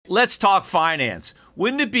Let's talk finance.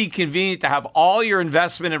 Wouldn't it be convenient to have all your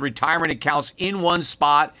investment and retirement accounts in one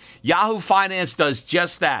spot? Yahoo Finance does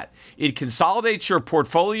just that. It consolidates your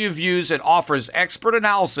portfolio views and offers expert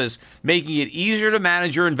analysis, making it easier to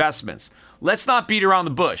manage your investments. Let's not beat around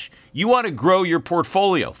the bush. You want to grow your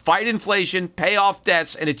portfolio, fight inflation, pay off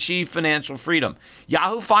debts, and achieve financial freedom.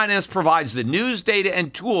 Yahoo Finance provides the news, data,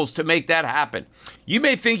 and tools to make that happen. You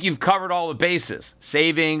may think you've covered all the bases: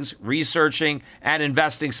 savings, researching, and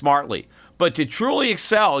investing smartly. But to truly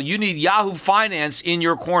excel, you need Yahoo Finance in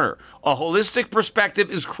your corner. A holistic perspective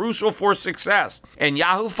is crucial for success, and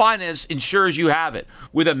Yahoo Finance ensures you have it.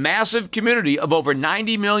 With a massive community of over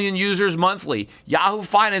 90 million users monthly, Yahoo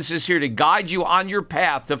Finance is here to guide you on your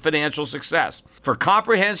path to financial success. For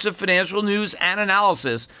comprehensive financial news and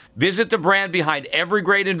analysis, visit the brand behind every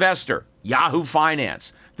great investor, Yahoo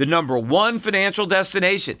Finance, the #1 financial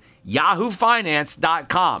destination,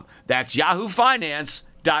 yahoofinance.com. That's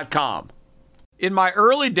yahoofinance.com. In my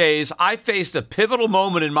early days, I faced a pivotal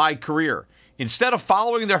moment in my career. Instead of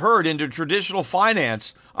following the herd into traditional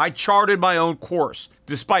finance, I charted my own course.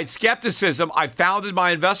 Despite skepticism, I founded my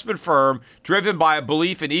investment firm driven by a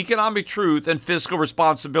belief in economic truth and fiscal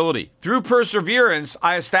responsibility. Through perseverance,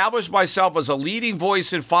 I established myself as a leading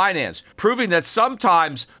voice in finance, proving that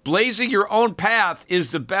sometimes blazing your own path is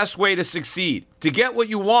the best way to succeed. To get what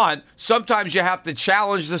you want, sometimes you have to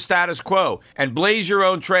challenge the status quo and blaze your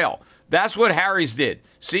own trail. That's what Harry's did.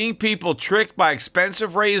 Seeing people tricked by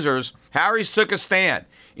expensive razors, Harry's took a stand.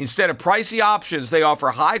 Instead of pricey options, they offer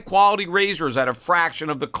high-quality razors at a fraction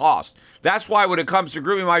of the cost. That's why when it comes to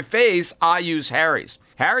grooming my face, I use Harry's.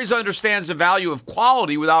 Harry's understands the value of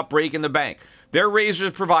quality without breaking the bank. Their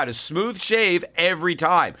razors provide a smooth shave every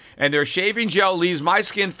time, and their shaving gel leaves my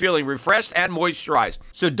skin feeling refreshed and moisturized.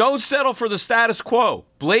 So don't settle for the status quo.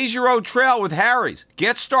 Blaze your own trail with Harry's.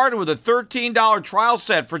 Get started with a $13 trial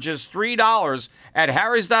set for just $3 at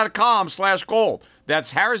harrys.com/gold.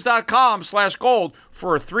 That's harrys.com/gold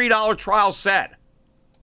for a $3 trial set.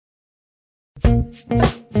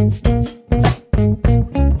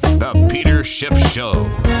 The Peter Schiff Show.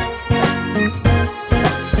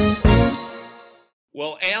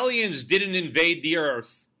 Well, aliens didn't invade the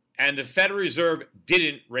Earth, and the Federal Reserve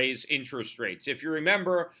didn't raise interest rates. If you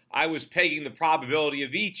remember, I was pegging the probability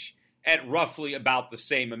of each at roughly about the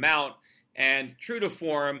same amount, and true to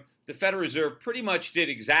form, the Federal Reserve pretty much did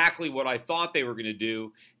exactly what I thought they were going to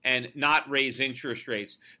do and not raise interest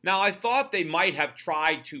rates. Now, I thought they might have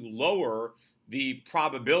tried to lower the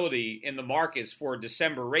probability in the markets for a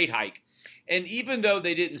December rate hike, and even though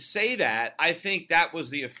they didn't say that, I think that was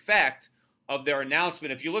the effect of their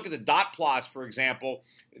announcement. If you look at the dot plots, for example,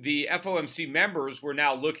 the FOMC members were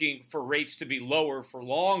now looking for rates to be lower for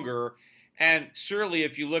longer. And certainly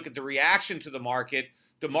if you look at the reaction to the market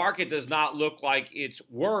does not look like it's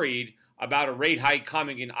worried about a rate hike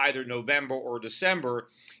coming in either November or December,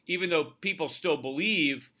 even though people still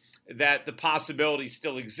believe that the possibility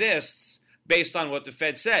still exists based on what the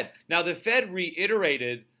Fed said. Now, the Fed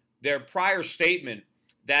reiterated their prior statement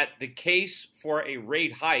that the case for a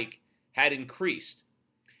rate hike had increased.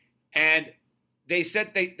 And they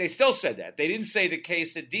said they still said that. They didn't say the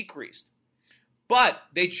case had decreased. But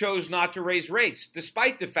they chose not to raise rates,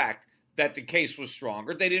 despite the fact that the case was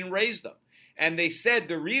stronger. They didn't raise them. And they said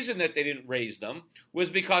the reason that they didn't raise them was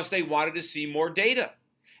because they wanted to see more data.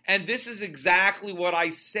 And this is exactly what I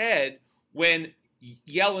said when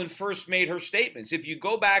Yellen first made her statements. If you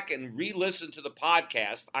go back and re-listen to the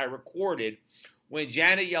podcast I recorded when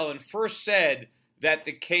Janet Yellen first said that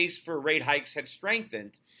the case for rate hikes had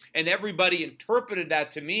strengthened, and everybody interpreted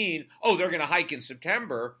that to mean, oh, they're going to hike in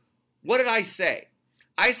September. What did I say?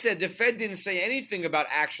 I said the Fed didn't say anything about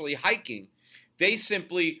actually hiking. They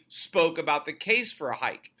simply spoke about the case for a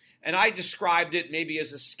hike. And I described it maybe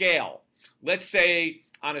as a scale. Let's say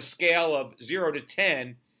on a scale of 0 to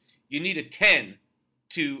 10, you need a 10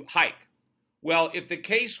 to hike. Well, if the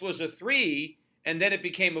case was a 3 and then it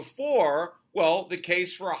became a 4, well, the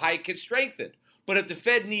case for a hike had strengthened. But if the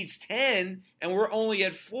Fed needs 10 and we're only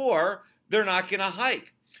at 4, they're not going to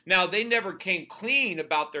hike. Now, they never came clean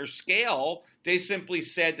about their scale. They simply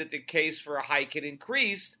said that the case for a hike had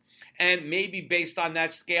increased, and maybe based on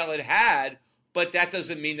that scale it had, but that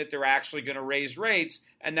doesn't mean that they're actually going to raise rates,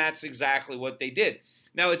 and that's exactly what they did.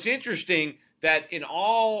 Now, it's interesting that in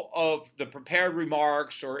all of the prepared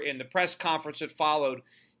remarks or in the press conference that followed,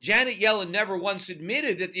 Janet Yellen never once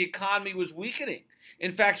admitted that the economy was weakening.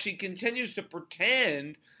 In fact, she continues to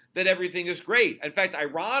pretend that everything is great. In fact,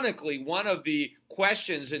 ironically, one of the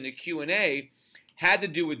questions in the Q&A had to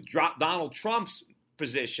do with Donald Trump's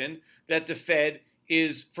position that the Fed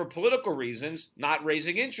is, for political reasons, not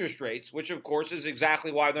raising interest rates, which of course is exactly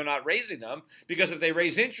why they're not raising them, because if they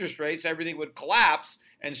raise interest rates, everything would collapse,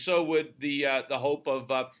 and so would the hope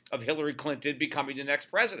of Hillary Clinton becoming the next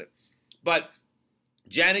president. But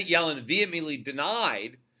Janet Yellen vehemently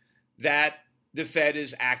denied that the Fed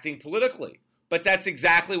is acting politically. But that's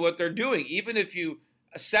exactly what they're doing. Even if you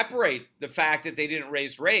separate the fact that they didn't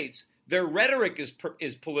raise rates, their rhetoric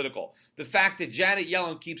is political. The fact that Janet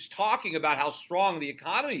Yellen keeps talking about how strong the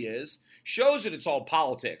economy is shows that it's all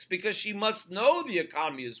politics, because she must know the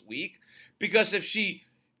economy is weak, because if she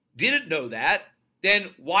didn't know that, then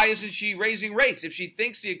why isn't she raising rates? If she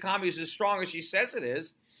thinks the economy is as strong as she says it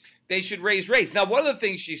is, they should raise rates. Now, one of the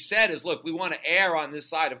things she said is, look, we want to err on this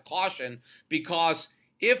side of caution, because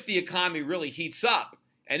if the economy really heats up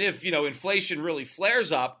and if, inflation really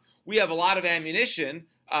flares up, we have a lot of ammunition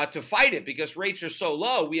to fight it, because rates are so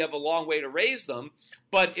low, we have a long way to raise them.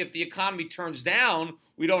 But if the economy turns down,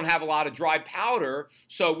 we don't have a lot of dry powder,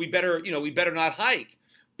 so we better not hike.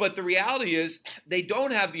 But the reality is they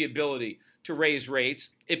don't have the ability to raise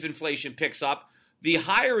rates if inflation picks up. The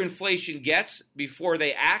higher inflation gets before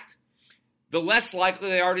they act, the less likely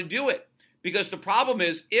they are to do it. Because the problem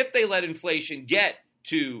is, if they let inflation get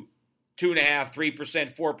to 2.5%,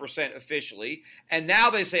 3%, 4% officially, and now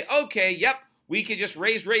they say, okay, yep, we can just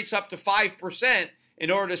raise rates up to 5%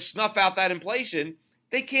 in order to snuff out that inflation,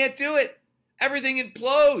 they can't do it. Everything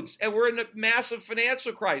implodes, and we're in a massive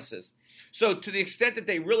financial crisis. So to the extent that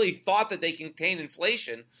they really thought that they can contain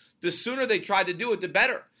inflation, the sooner they try to do it, the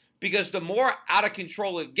better. Because the more out of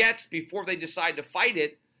control it gets before they decide to fight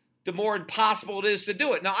it, the more impossible it is to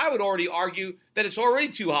do it. Now, I would already argue that it's already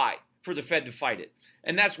too high for the Fed to fight it.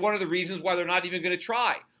 And that's one of the reasons why they're not even going to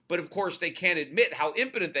try. But of course, they can't admit how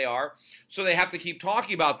impotent they are, so they have to keep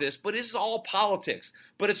talking about this. But this is all politics.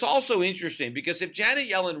 But it's also interesting, because if Janet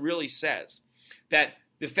Yellen really says that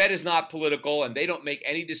the Fed is not political and they don't make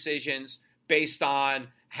any decisions based on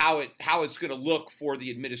how it's going to look for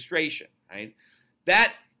the administration, right?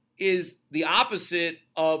 That is the opposite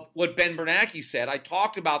of what Ben Bernanke said. I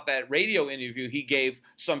talked about that radio interview he gave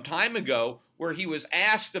some time ago, where he was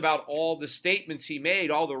asked about all the statements he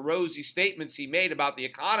made, all the rosy statements he made about the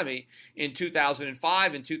economy in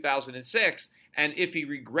 2005 and 2006, and if he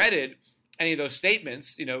regretted any of those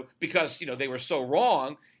statements, because, they were so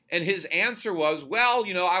wrong. And his answer was, well,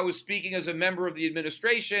 I was speaking as a member of the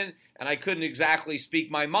administration, and I couldn't exactly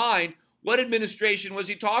speak my mind. What administration was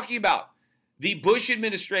he talking about? The Bush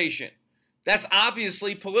administration. That's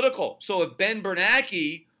obviously political. So if Ben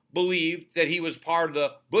Bernanke believed that he was part of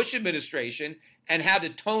the Bush administration and had to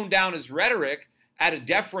tone down his rhetoric out of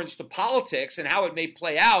deference to politics and how it may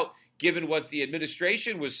play out given what the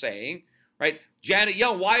administration was saying, right? Janet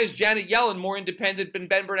Yellen, why is Janet Yellen more independent than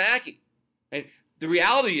Ben Bernanke? Right? The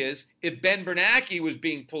reality is, if Ben Bernanke was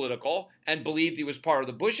being political and believed he was part of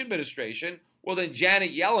the Bush administration, well, then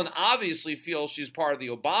Janet Yellen obviously feels she's part of the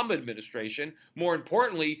Obama administration. More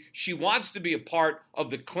importantly, she wants to be a part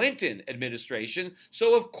of the Clinton administration.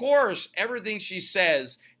 So, of course, everything she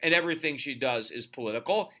says and everything she does is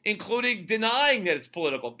political, including denying that it's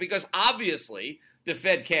political, because obviously the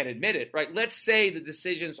Fed can't admit it, right? Let's say the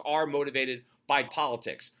decisions are motivated by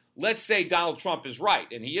politics. Let's say Donald Trump is right,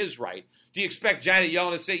 and he is right. Do you expect Janet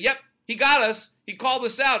Yellen to say, yep, he got us, he called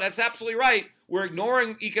us out, that's absolutely right, we're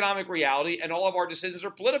ignoring economic reality, and all of our decisions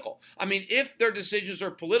are political? I mean, if their decisions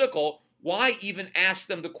are political, why even ask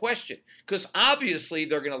them the question? Because obviously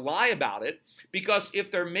they're going to lie about it, because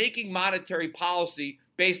if they're making monetary policy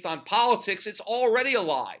based on politics, it's already a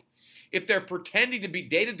lie. If they're pretending to be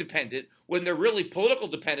data dependent when they're really political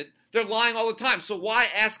dependent, they're lying all the time. So why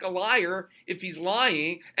ask a liar if he's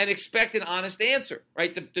lying and expect an honest answer,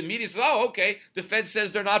 right? The media says, oh, okay, the Fed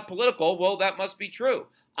says they're not political. Well, that must be true.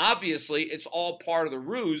 Obviously, it's all part of the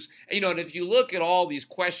ruse. And if you look at all these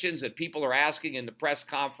questions that people are asking in the press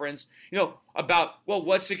conference, about, well,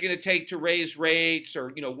 what's it going to take to raise rates, or,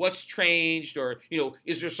 what's changed, or,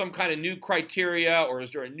 is there some kind of new criteria, or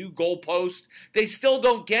is there a new goalpost? They still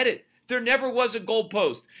don't get it. There never was a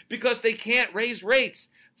goalpost, because they can't raise rates.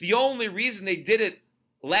 The only reason they did it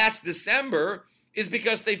last December is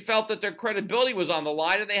because they felt that their credibility was on the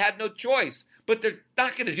line and they had no choice. But they're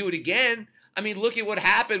not going to do it again. I mean, look at what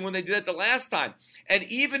happened when they did it the last time. And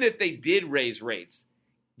even if they did raise rates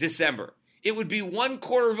December, it would be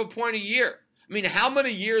 1/4 of a point a year. I mean, how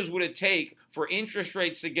many years would it take for interest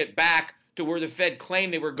rates to get back to where the Fed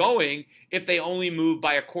claimed they were going if they only moved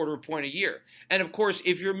by 1/4 point a year? And of course,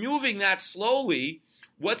 if you're moving that slowly,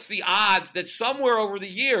 what's the odds that somewhere over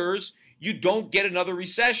the years you don't get another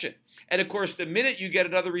recession? And of course, the minute you get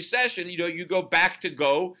another recession, you go back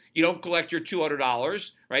to you don't collect your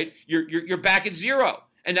 $200, right? You're back at zero.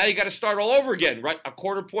 And now you got to start all over again, right? A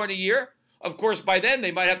quarter point a year. Of course, by then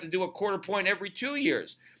they might have to do a quarter point every 2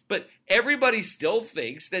 years. But everybody still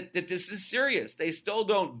thinks that this is serious. They still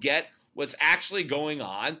don't get what's actually going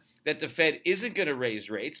on, that the Fed isn't going to raise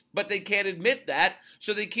rates, but they can't admit that,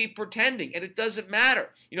 so they keep pretending, and it doesn't matter.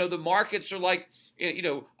 The markets are like,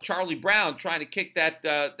 Charlie Brown trying to kick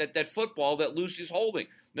that football that Lucy's holding.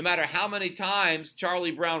 No matter how many times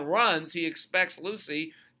Charlie Brown runs, he expects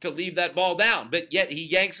Lucy to leave that ball down, but yet he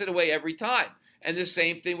yanks it away every time. And the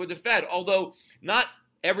same thing with the Fed, although not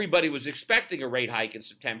everybody was expecting a rate hike in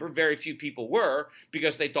September. Very few people were,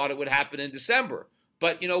 because they thought it would happen in December.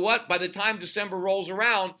 But you know what? By the time December rolls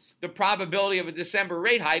around, the probability of a December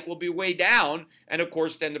rate hike will be way down. And of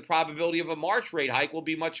course, then the probability of a March rate hike will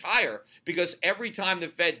be much higher, because every time the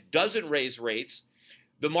Fed doesn't raise rates,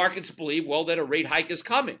 the markets believe, well, that a rate hike is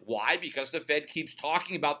coming. Why? Because the Fed keeps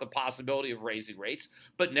talking about the possibility of raising rates,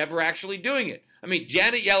 but never actually doing it. I mean,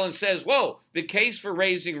 Janet Yellen says, whoa, the case for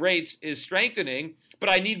raising rates is strengthening, but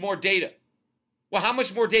I need more data. Well, how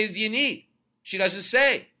much more data do you need? She doesn't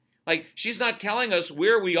say. Like, she's not telling us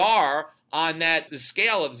where we are on the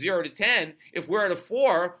scale of 0 to 10. If we're at a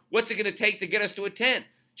 4, what's it going to take to get us to a 10?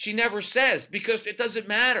 She never says, because it doesn't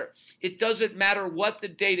matter. It doesn't matter what the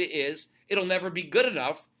data is. It'll never be good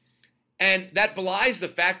enough. And that belies the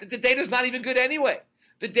fact that the data's not even good anyway.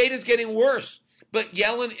 The data's getting worse. But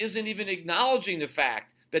Yellen isn't even acknowledging the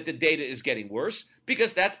fact that the data is getting worse,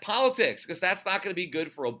 because that's politics, because that's not going to be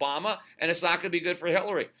good for Obama, and it's not going to be good for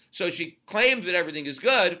Hillary. So she claims that everything is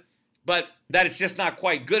good, but that it's just not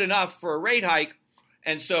quite good enough for a rate hike,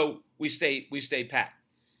 and so we stay pat.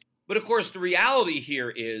 But of course, the reality here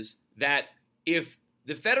is that if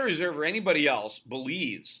the Federal Reserve or anybody else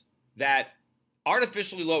believes that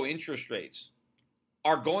artificially low interest rates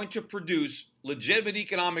are going to produce legitimate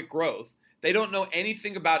economic growth, they don't know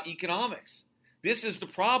anything about economics. This is the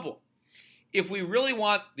problem. If we really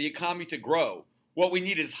want the economy to grow, what we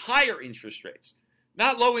need is higher interest rates,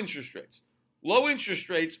 not low interest rates. Low interest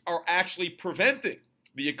rates are actually preventing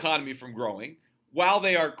the economy from growing while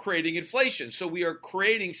they are creating inflation. So we are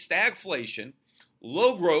creating stagflation,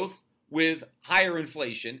 low growth with higher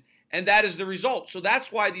inflation, and that is the result. So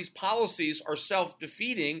that's why these policies are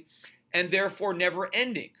self-defeating and therefore never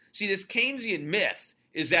ending. See, this Keynesian myth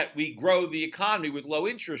is that we grow the economy with low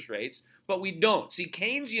interest rates, but we don't. See,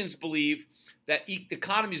 Keynesians believe that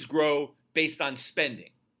economies grow based on spending.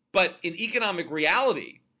 But in economic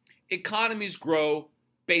reality, economies grow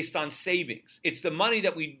based on savings. It's the money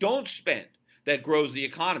that we don't spend that grows the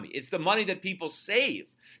economy. It's the money that people save,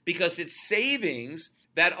 because it's savings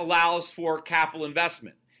that allows for capital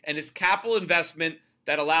investment. And it's capital investment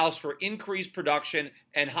that allows for increased production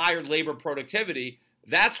and higher labor productivity.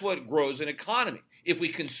 That's what grows an economy. If we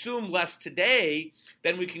consume less today,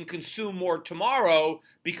 then we can consume more tomorrow,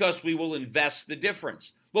 because we will invest the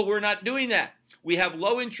difference. But we're not doing that. We have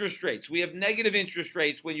low interest rates. We have negative interest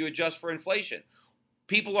rates when you adjust for inflation.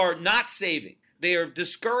 People are not saving. They are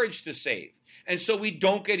discouraged to save. And so we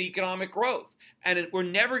don't get economic growth. And we're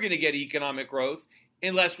never going to get economic growth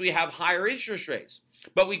unless we have higher interest rates.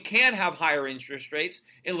 But we can't have higher interest rates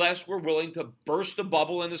unless we're willing to burst a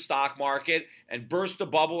bubble in the stock market, and burst a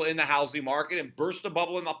bubble in the housing market, and burst a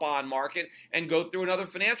bubble in the bond market, and go through another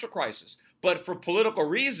financial crisis. But for political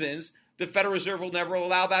reasons, the Federal Reserve will never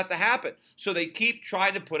allow that to happen. So they keep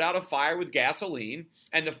trying to put out a fire with gasoline,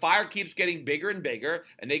 and the fire keeps getting bigger and bigger,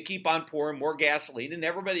 and they keep on pouring more gasoline, and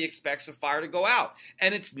everybody expects the fire to go out.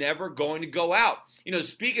 And it's never going to go out.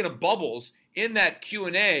 Speaking of bubbles, in that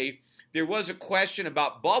Q&A, there was a question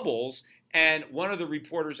about bubbles, and one of the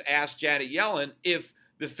reporters asked Janet Yellen if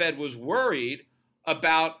the Fed was worried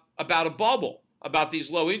about a bubble, about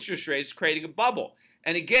these low interest rates creating a bubble.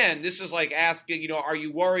 And again, this is like asking, are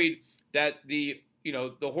you worried that the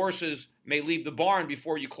horses may leave the barn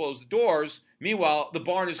before you close the doors? Meanwhile, the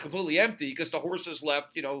barn is completely empty because the horses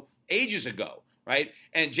left, ages ago, right?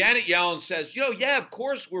 And Janet Yellen says, yeah, of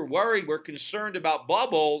course we're worried, we're concerned about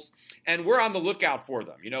bubbles, and we're on the lookout for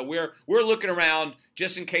them. We're looking around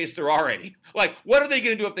just in case there are any. Like, what are they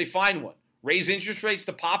going to do if they find one? Raise interest rates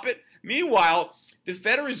to pop it? Meanwhile, the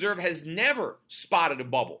Federal Reserve has never spotted a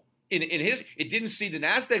bubble. It didn't see the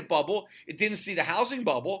NASDAQ bubble, it didn't see the housing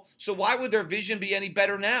bubble, so why would their vision be any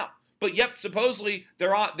better now? But yep, supposedly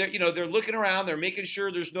they're looking around, they're making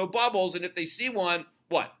sure there's no bubbles, and if they see one,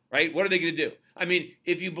 what, right? What are they going to do? I mean,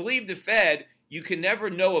 if you believe the Fed, you can never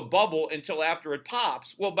know a bubble until after it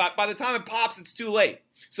pops. Well, by the time it pops, it's too late.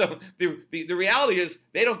 So the reality is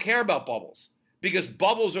they don't care about bubbles, because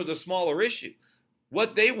bubbles are the smaller issue.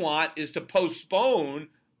 What they want is to postpone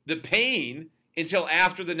the pain until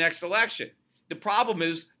after the next election. The problem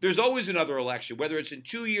is there's always another election, whether it's in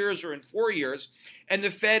 2 years or in 4 years, and the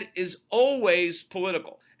Fed is always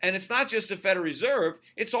political. And it's not just the Federal Reserve,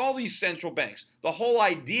 it's all these central banks. The whole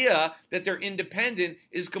idea that they're independent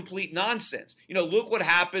is complete nonsense. Look what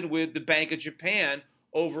happened with the Bank of Japan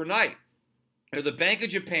overnight. The Bank of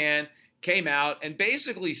Japan came out and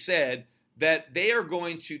basically said that they are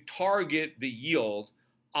going to target the yield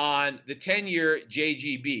on the 10-year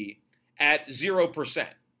JGB at 0%.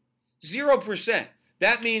 0%.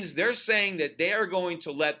 That means they're saying that they are going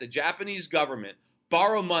to let the Japanese government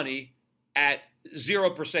borrow money at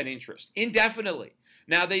 0% interest indefinitely.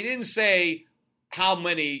 Now, they didn't say how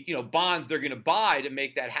many, bonds they're going to buy to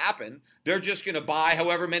make that happen. They're just going to buy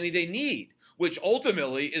however many they need, which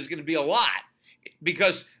ultimately is going to be a lot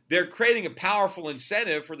because they're creating a powerful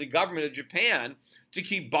incentive for the government of Japan to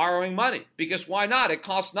keep borrowing money. Because why not? It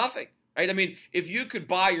costs nothing. Right? I mean, if you could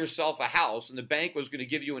buy yourself a house and the bank was going to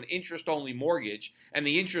give you an interest-only mortgage and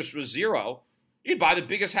the interest was 0, you'd buy the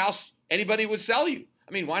biggest house anybody would sell you.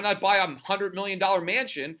 I mean, why not buy a $100 million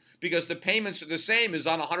mansion because the payments are the same as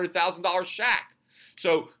on a $100,000 shack?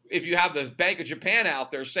 So if you have the Bank of Japan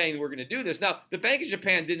out there saying we're going to do this. Now, the Bank of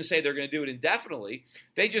Japan didn't say they're going to do it indefinitely.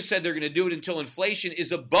 They just said they're going to do it until inflation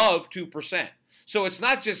is above 2%. So it's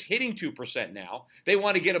not just hitting 2% now. They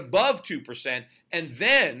want to get above 2%, and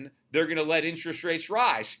then they're going to let interest rates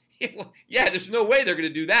rise. Yeah, there's no way they're going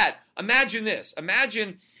to do that. Imagine this.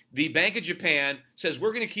 Imagine the Bank of Japan says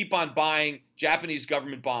we're going to keep on buying Japanese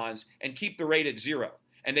government bonds and keep the rate at 0.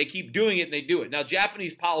 And they keep doing it and they do it. Now,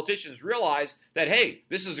 Japanese politicians realize that, hey,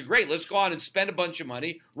 this is great. Let's go on and spend a bunch of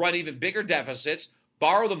money, run even bigger deficits,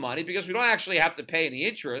 borrow the money because we don't actually have to pay any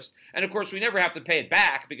interest. And, of course, we never have to pay it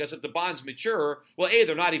back because if the bonds mature, well,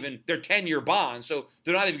 they're 10-year bonds, so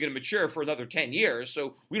they're not even going to mature for another 10 years.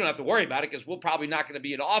 So we don't have to worry about it because we're probably not going to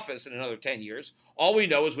be in office in another 10 years. All we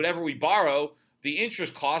know is whatever we borrow, the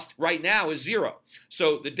interest cost right now is 0.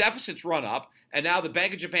 So the deficits run up, and now the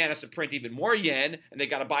Bank of Japan has to print even more yen, and they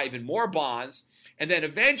got to buy even more bonds. And then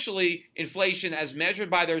eventually, inflation, as measured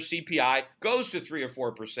by their CPI, goes to 3 or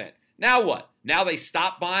 4%. Now what? Now they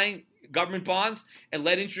stop buying government bonds and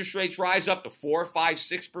let interest rates rise up to 4, 5,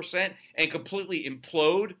 6% and completely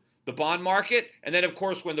implode the bond market. And then, of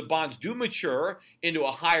course, when the bonds do mature into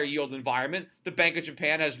a higher yield environment, the Bank of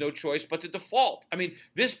Japan has no choice but to default. I mean,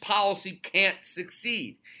 this policy can't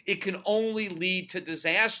succeed. It can only lead to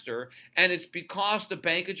disaster. And it's because the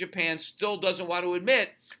Bank of Japan still doesn't want to admit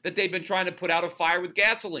that they've been trying to put out a fire with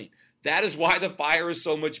gasoline. That is why the fire is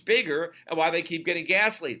so much bigger and why they keep getting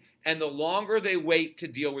gasoline. And the longer they wait to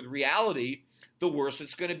deal with reality, the worse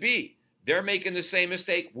it's going to be. They're making the same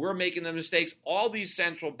mistake. We're making the mistakes. All these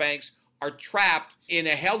central banks are trapped in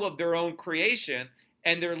a hell of their own creation,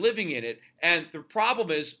 and they're living in it. And the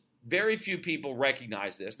problem is very few people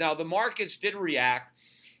recognize this. Now, the markets did react.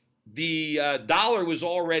 The dollar was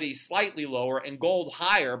already slightly lower and gold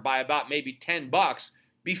higher by about maybe $10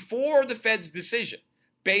 before the Fed's decision,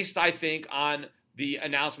 based, I think, on the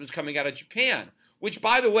announcements coming out of Japan, which,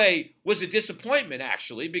 by the way, was a disappointment,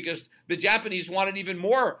 actually, because the Japanese wanted even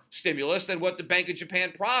more stimulus than what the Bank of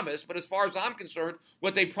Japan promised. But as far as I'm concerned,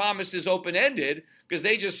 what they promised is open-ended, because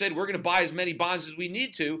they just said we're going to buy as many bonds as we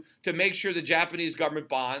need to make sure the Japanese government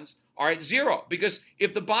bonds are at 0. Because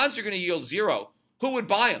if the bonds are going to yield 0, who would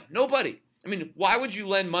buy them? Nobody. I mean, why would you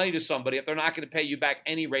lend money to somebody if they're not going to pay you back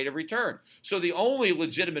any rate of return? So the only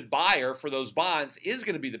legitimate buyer for those bonds is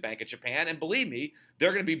going to be the Bank of Japan. And believe me,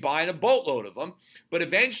 they're going to be buying a boatload of them. But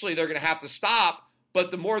eventually they're going to have to stop. But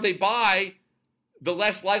the more they buy, the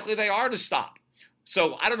less likely they are to stop.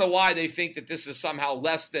 So I don't know why they think that this is somehow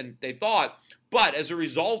less than they thought. But as a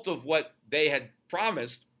result of what they had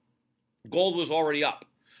promised, gold was already up.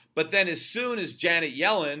 But then as soon as Janet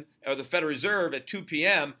Yellen, or the Federal Reserve, at 2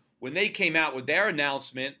 p.m., when they came out with their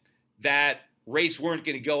announcement that rates weren't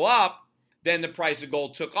going to go up, then the price of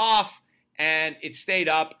gold took off, and it stayed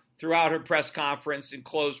up throughout her press conference and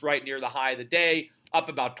closed right near the high of the day, up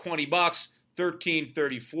about $20,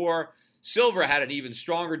 $13.34. Silver had an even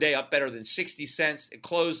stronger day, up better than 60 cents. It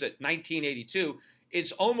closed at $19.82.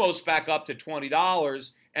 It's almost back up to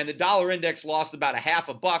 $20, and the dollar index lost about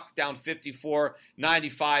 $0.50, down 54,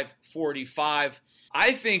 95.45.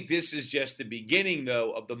 I think this is just the beginning,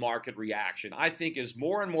 though, of the market reaction. I think as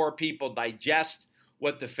more and more people digest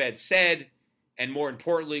what the Fed said, and more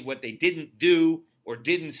importantly, what they didn't do or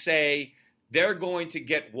didn't say, they're going to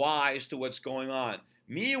get wise to what's going on.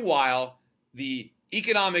 Meanwhile, the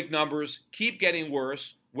economic numbers keep getting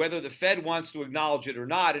worse. whether the Fed wants to acknowledge it or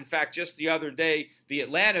not. In fact, just the other day, the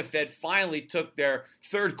Atlanta Fed finally took their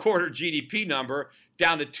third quarter GDP number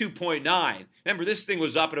down to 2.9. Remember, this thing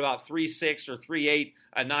was up at about 3.6 or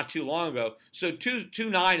 3.8 not too long ago. So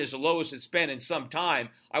 2.9 is the lowest it's been in some time.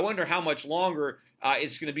 I wonder how much longer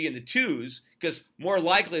it's going to be in the twos, because more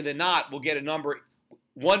likely than not, we'll get a number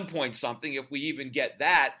 1 point something if we even get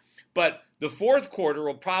that. But the fourth quarter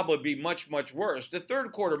will probably be much, much worse. The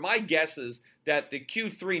third quarter, my guess is that the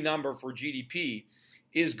Q3 number for GDP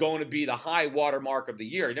is going to be the high watermark of the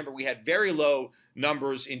year. Remember, we had very low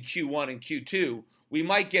numbers in Q1 and Q2. We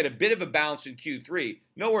might get a bit of a bounce in Q3,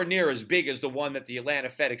 nowhere near as big as the one that the Atlanta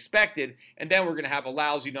Fed expected, and then we're going to have a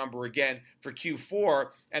lousy number again for Q4,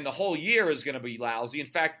 and the whole year is going to be lousy. In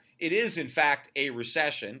fact, it is, in fact, a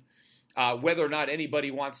recession, whether or not anybody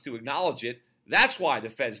wants to acknowledge it. That's why the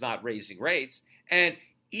Fed's not raising rates. And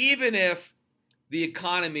even if the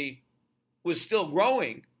economy was still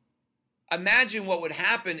growing, imagine what would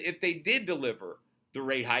happen if they did deliver the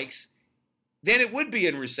rate hikes. Then it would be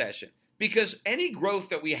in recession, because any growth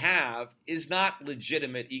that we have is not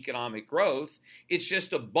legitimate economic growth. It's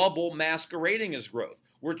just a bubble masquerading as growth.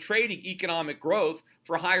 We're trading economic growth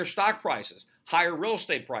for higher stock prices, higher real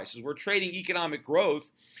estate prices. We're trading economic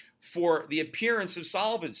growth for the appearance of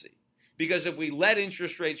solvency. Because if we let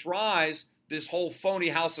interest rates rise, this whole phony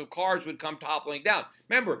house of cards would come toppling down.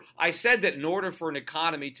 Remember, I said that in order for an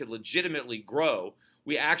economy to legitimately grow,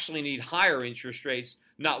 we actually need higher interest rates,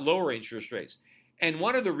 not lower interest rates. And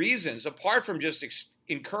one of the reasons, apart from just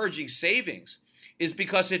encouraging savings, is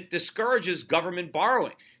because it discourages government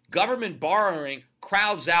borrowing. Government borrowing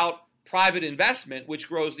crowds out private investment, which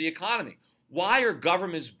grows the economy. Why are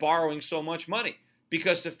governments borrowing so much money?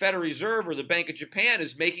 Because the Federal Reserve or the Bank of Japan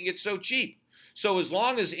is making it so cheap. So as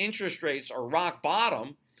long as interest rates are rock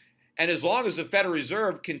bottom, and as long as the Federal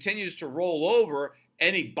Reserve continues to roll over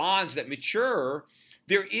any bonds that mature,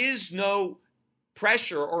 there is no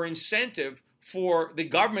pressure or incentive for the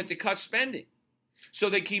government to cut spending. So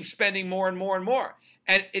they keep spending more and more and more.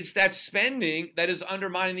 And it's that spending that is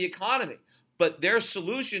undermining the economy. But their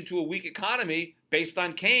solution to a weak economy, based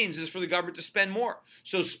on Keynes, is for the government to spend more.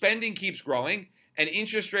 So spending keeps growing, and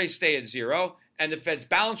interest rates stay at zero, and the Fed's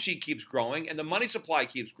balance sheet keeps growing, and the money supply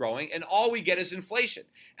keeps growing, and all we get is inflation.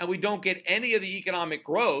 And we don't get any of the economic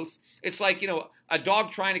growth. It's like, a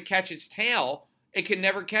dog trying to catch its tail, it can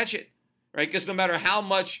never catch it, right? Because no matter how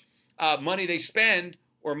much money they spend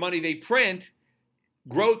or money they print,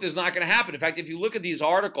 growth is not going to happen. In fact, if you look at these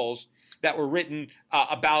articles that were written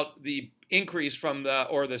about the increase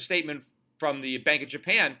the statement from the Bank of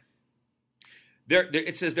Japan,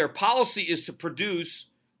 it says their policy is to produce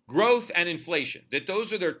growth and inflation, that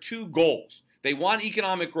those are their two goals. They want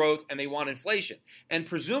economic growth and they want inflation. And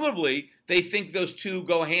presumably, they think those two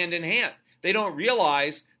go hand in hand. They don't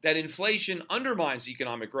realize that inflation undermines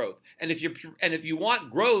economic growth. And if you want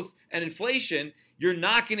growth and inflation, you're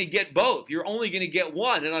not going to get both. You're only going to get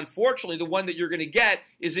one. And unfortunately, the one that you're going to get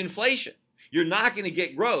is inflation. You're not going to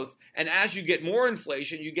get growth. And as you get more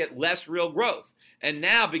inflation, you get less real growth. And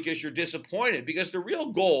now, because you're disappointed, because the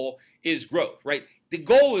real goal is growth, right? The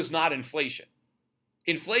goal is not inflation.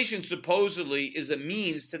 Inflation supposedly is a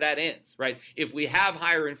means to that end, right? If we have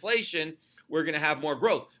higher inflation, we're going to have more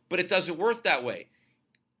growth. But it doesn't work that way.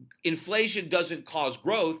 Inflation doesn't cause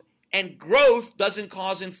growth, and growth doesn't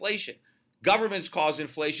cause inflation. Governments cause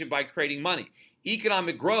inflation by creating money.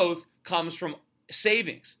 Economic growth comes from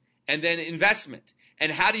savings and then investment.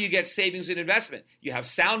 And how do you get savings and investment? You have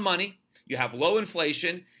sound money, you have low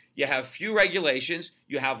inflation, you have few regulations,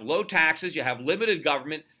 you have low taxes, you have limited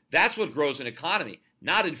government. That's what grows an economy,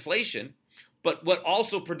 not inflation. But what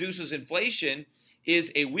also produces inflation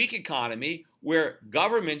is a weak economy where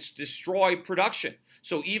governments destroy production.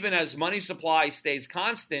 So even as money supply stays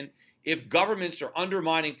constant, if governments are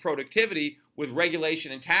undermining productivity with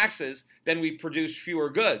regulation and taxes, then we produce fewer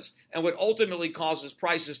goods. And what ultimately causes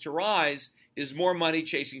prices to rise is more money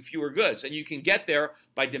chasing fewer goods. And you can get there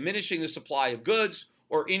by diminishing the supply of goods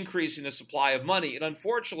or increasing the supply of money. And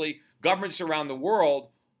unfortunately, governments around the world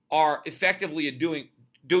are effectively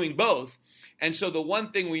doing both. And so the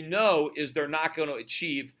one thing we know is they're not going to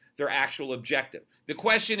achieve their actual objective. The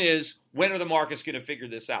question is, when are the markets going to figure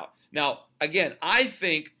this out? Now, again, I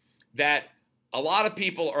think that a lot of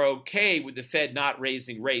people are okay with the Fed not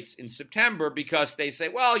raising rates in September because they say,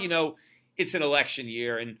 well, it's an election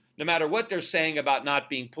year, and no matter what they're saying about not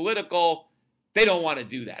being political, they don't want to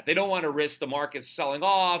do that. They don't want to risk the markets selling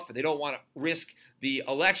off. They don't want to risk the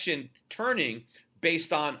election turning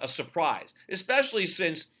based on a surprise, especially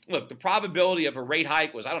since, look, the probability of a rate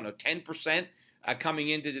hike was, 10% coming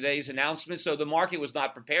into today's announcement. So the market was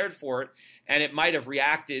not prepared for it, and it might have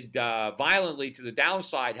reacted violently to the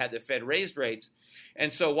downside had the Fed raised rates.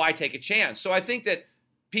 And so why take a chance? So I think that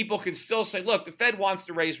people can still say, look, the Fed wants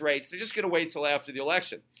to raise rates. They're just going to wait till after the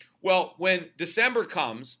election. Well, when December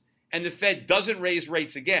comes and the Fed doesn't raise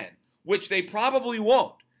rates again, which they probably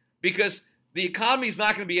won't, because the economy is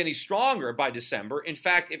not going to be any stronger by December. In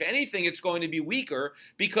fact, if anything, it's going to be weaker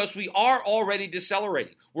because we are already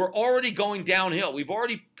decelerating. We're already going downhill. We've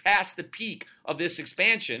already passed the peak of this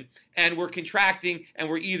expansion, and we're contracting, and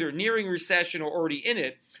we're either nearing recession or already in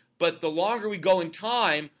it. But the longer we go in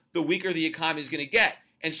time, the weaker the economy is going to get.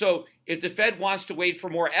 And so if the Fed wants to wait for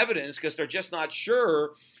more evidence because they're just not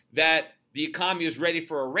sure that the economy is ready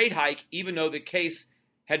for a rate hike, even though the case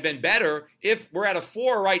had been better, if we're at a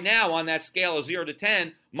 4 right now on that scale of 0 to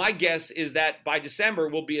 10, my guess is that by December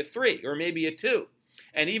we'll be a 3 or maybe a 2.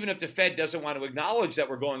 And even if the Fed doesn't want to acknowledge that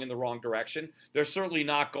we're going in the wrong direction, they're certainly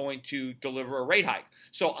not going to deliver a rate hike.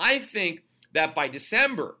 So I think that by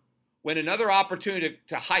December, when another opportunity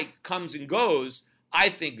to hike comes and goes, I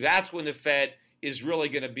think that's when the Fed is really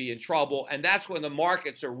going to be in trouble. And that's when the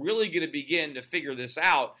markets are really going to begin to figure this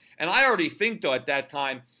out. And I already think, though, at that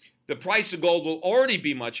time, the price of gold will already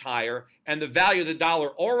be much higher and the value of the dollar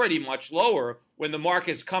already much lower when the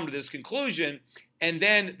markets come to this conclusion. And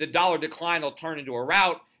then the dollar decline will turn into a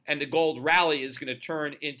rout and the gold rally is going to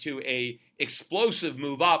turn into a explosive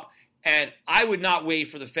move up. And I would not wait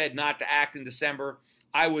for the Fed not to act in December.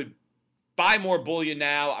 I would buy more bullion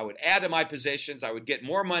now. I would add to my positions. I would get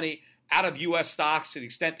more money out of U.S. stocks to the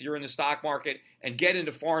extent that you're in the stock market and get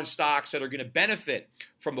into foreign stocks that are going to benefit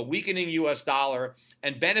from a weakening U.S. dollar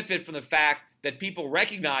and benefit from the fact that people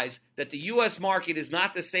recognize that the U.S. market is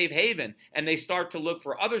not the safe haven and they start to look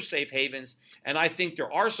for other safe havens. And I think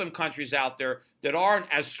there are some countries out there that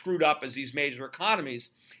aren't as screwed up as these major economies.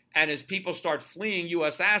 And as people start fleeing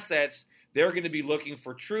U.S. assets, they're going to be looking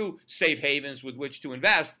for true safe havens with which to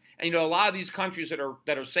invest. And, a lot of these countries that are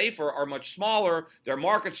safer are much smaller. Their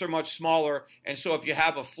markets are much smaller. And so if you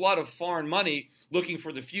have a flood of foreign money looking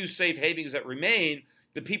for the few safe havens that remain,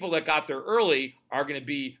 the people that got there early are going to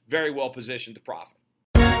be very well positioned to profit.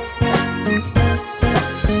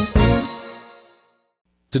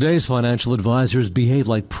 Today's financial advisors behave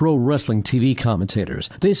like pro wrestling TV commentators.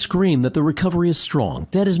 They scream that the recovery is strong,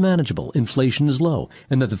 debt is manageable, inflation is low,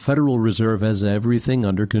 and that the Federal Reserve has everything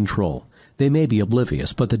under control. They may be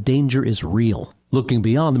oblivious, but the danger is real. Looking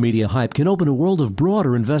beyond the media hype can open a world of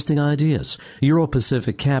broader investing ideas. Euro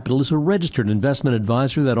Pacific Capital is a registered investment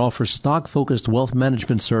advisor that offers stock-focused wealth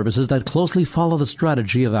management services that closely follow the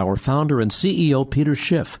strategy of our founder and CEO, Peter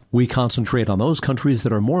Schiff. We concentrate on those countries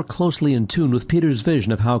that are more closely in tune with Peter's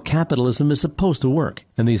vision of how capitalism is supposed to work.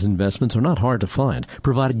 And these investments are not hard to find,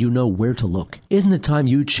 provided you know where to look. Isn't it time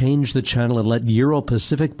you change the channel and let Euro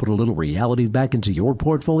Pacific put a little reality back into your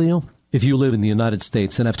portfolio? If you live in the United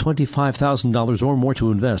States and have $25,000 or more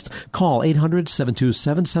to invest, call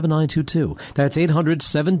 800-727-7922. That's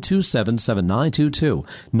 800-727-7922.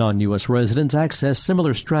 Non-U.S. residents access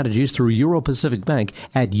similar strategies through Euro Pacific Bank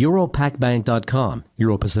at europacbank.com.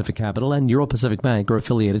 Euro Pacific Capital and Euro Pacific Bank are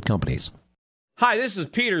affiliated companies. Hi, this is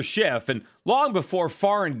Peter Schiff, and long before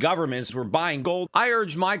foreign governments were buying gold, I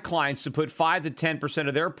urged my clients to put 5 to 10%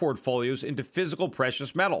 of their portfolios into physical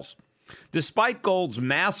precious metals. Despite gold's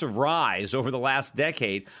massive rise over the last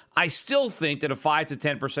decade, I still think that a 5 to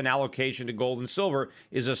 10% allocation to gold and silver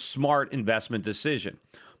is a smart investment decision.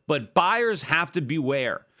 But buyers have to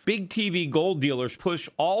beware. Big TV gold dealers push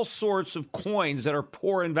all sorts of coins that are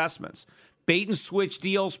poor investments. Bait and switch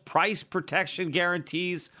deals, price protection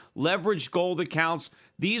guarantees, leveraged gold accounts.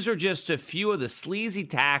 These are just a few of the sleazy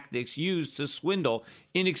tactics used to swindle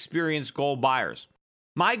inexperienced gold buyers.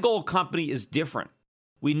 My gold company is different.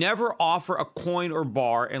 We never offer a coin or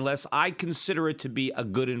bar unless I consider it to be a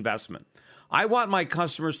good investment. I want my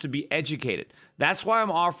customers to be educated. That's why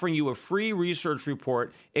I'm offering you a free research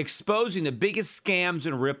report exposing the biggest scams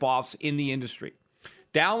and ripoffs in the industry.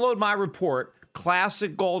 Download my report,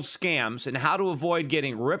 Classic Gold Scams and How to Avoid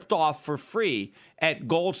Getting Ripped Off, for free at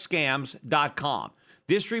goldscams.com.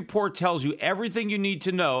 This report tells you everything you need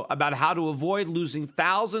to know about how to avoid losing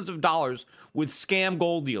thousands of dollars with scam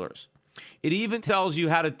gold dealers. It even tells you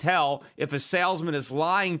how to tell if a salesman is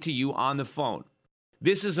lying to you on the phone.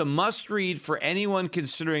 This is a must-read for anyone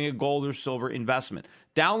considering a gold or silver investment.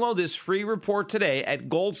 Download this free report today at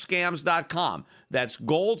goldscams.com. That's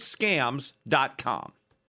goldscams.com.